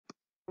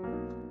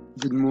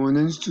Good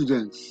morning,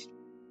 students.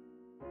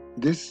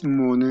 This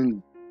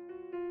morning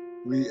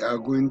we are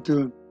going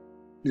to,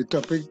 the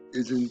topic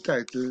is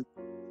entitled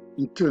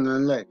Eternal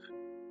Life.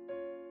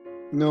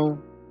 Now,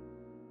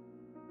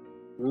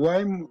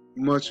 why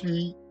must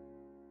we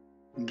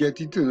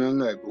get eternal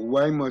life?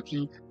 Why must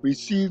we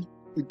receive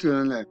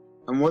eternal life?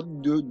 And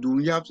what do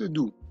we have to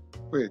do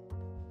for it?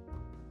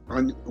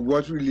 And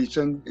what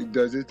relation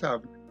does it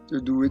have to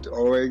do with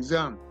our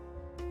exam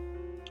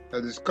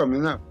that is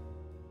coming up,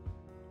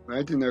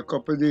 right, in a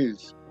couple of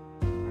days?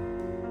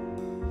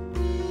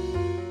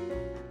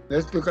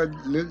 Let's look at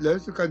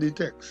the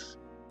text.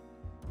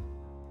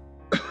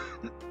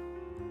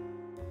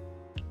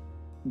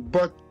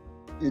 But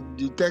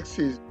the text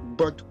says,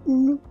 but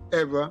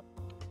whoever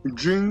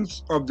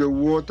drinks of the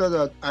water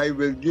that I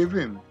will give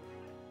him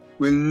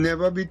will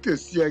never be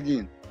thirsty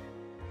again.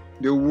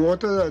 The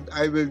water that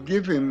I will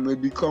give him will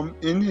become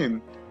in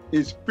him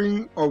a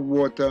spring of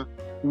water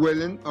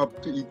welling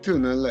up to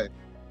eternal life.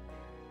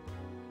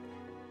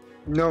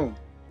 Now,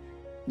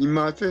 the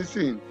master is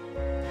saying,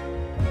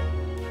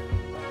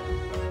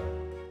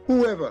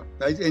 whoever,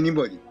 that is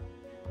anybody,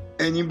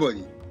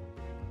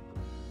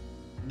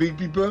 big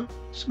people,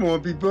 small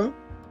people,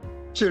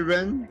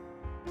 children,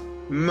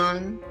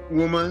 man,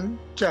 woman,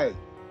 child.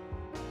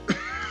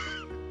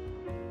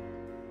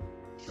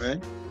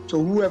 Right?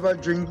 So whoever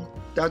drinks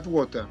that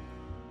water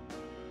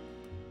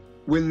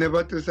will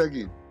never thirst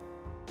again.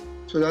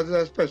 So that is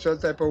a special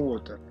type of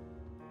water.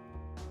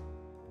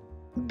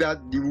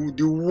 That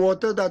the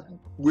water that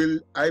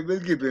I will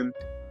give him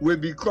will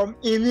become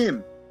in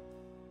him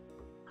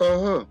or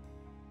her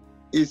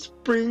a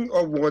spring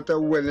of water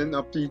welling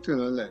up to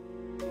eternal life.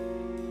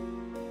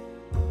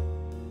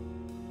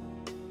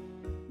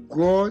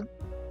 God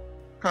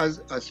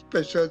has a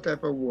special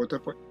type of water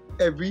for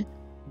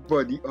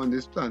everybody on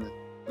this planet.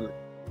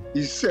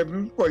 He's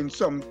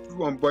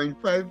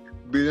 1.5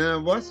 billion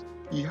of us.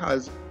 He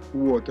has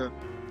water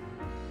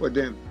for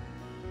them,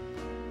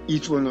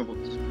 each one of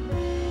us.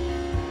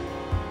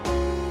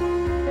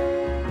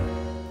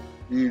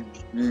 We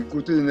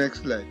go to the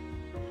next slide.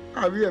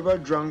 Have you ever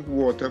drank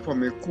water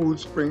from a cool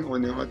spring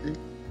on a hot day?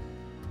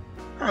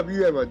 Have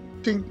you ever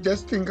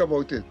just think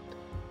about it.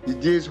 The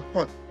day is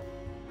hot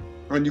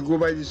and you go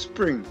by the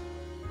spring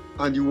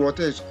and the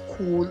water is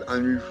cool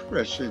and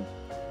refreshing.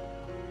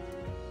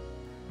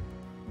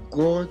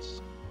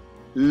 God's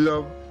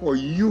love for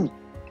you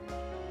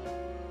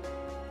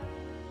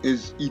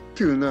is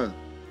eternal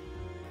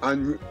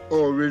and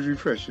always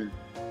refreshing.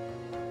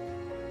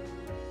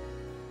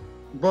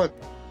 But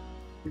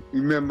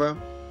remember,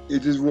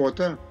 it is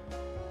water.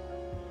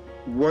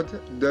 What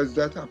does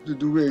that have to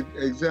do with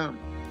exam?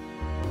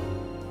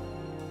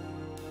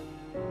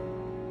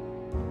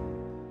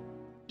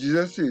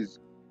 Jesus says,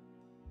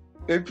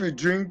 if you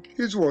drink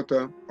his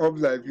water of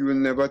life, you will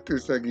never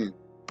thirst again.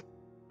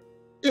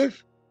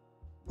 If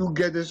you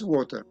get this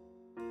water,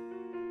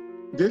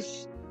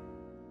 this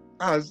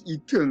has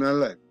eternal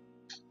life.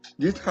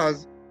 This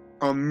has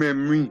a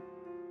memory.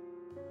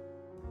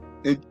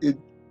 It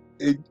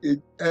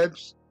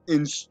helps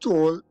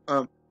install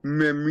a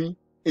memory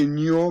in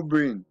your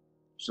brain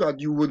so that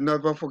you would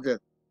never forget.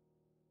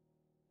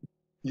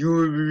 You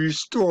will be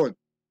restored,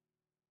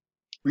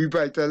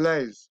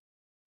 revitalized,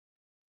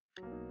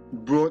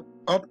 brought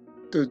up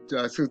to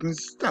a certain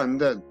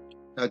standard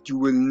that you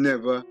will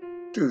never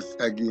thirst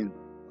again.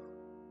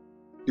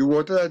 The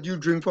water that you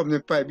drink from the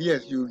pipe,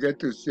 yes, you will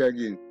get thirsty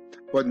again,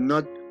 but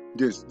not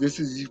this. This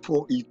is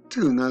for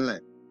eternal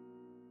life.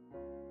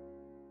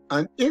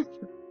 And if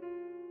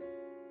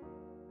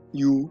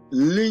you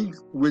link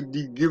with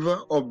the giver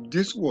of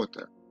this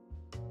water,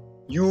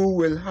 you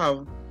will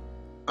have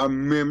a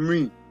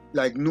memory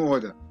like no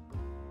other.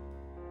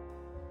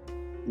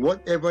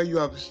 Whatever you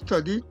have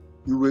studied,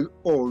 you will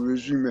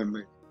always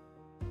remember it.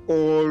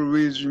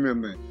 Always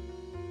remember it.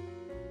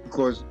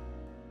 Because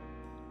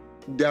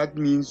that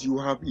means you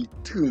have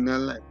eternal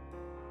life.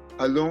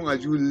 As long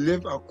as you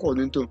live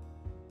according to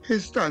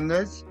his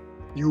standards,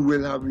 you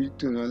will have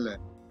eternal life.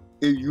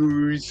 If you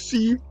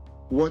receive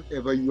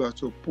whatever you are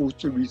supposed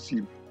to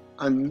receive.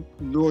 And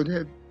Lord,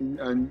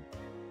 and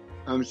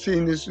I'm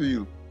saying this to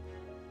you,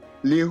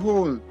 lay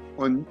hold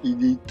on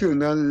the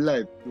eternal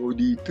life or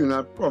the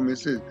eternal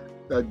promises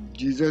that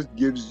Jesus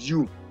gives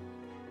you.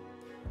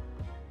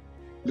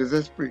 Let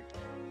us pray.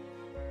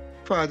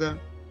 Father,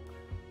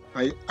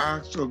 I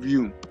ask of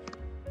you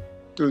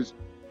to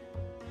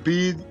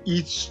bathe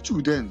each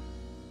student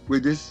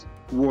with this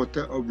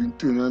water of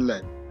eternal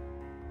life.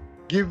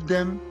 Give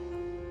them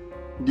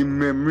the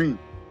memory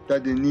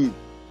that they need.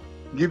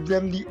 Give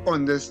them the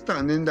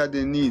understanding that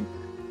they need.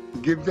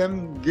 Give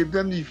them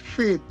the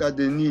faith that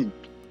they need.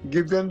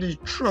 Give them the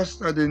trust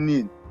that they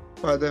need.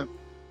 Father,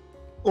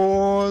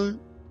 all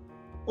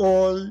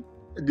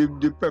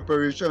the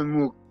preparation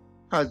work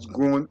has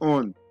gone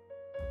on.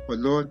 But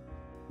Lord,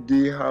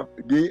 they are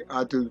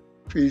to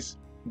face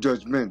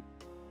judgment.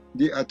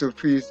 They are to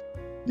face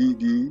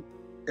the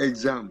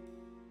exam.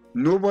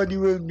 Nobody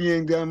will be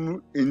in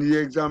the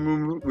exam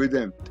room with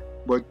them,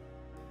 but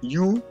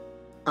you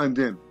and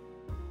them.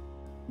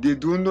 They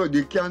don't know,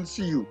 they can't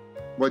see you,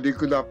 but they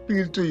could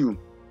appeal to you.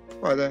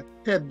 Father,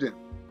 help them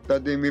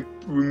that they may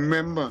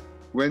remember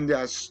when they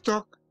are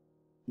stuck.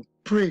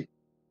 Pray.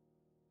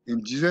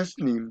 In Jesus'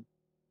 name,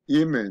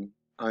 amen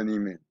and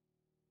amen.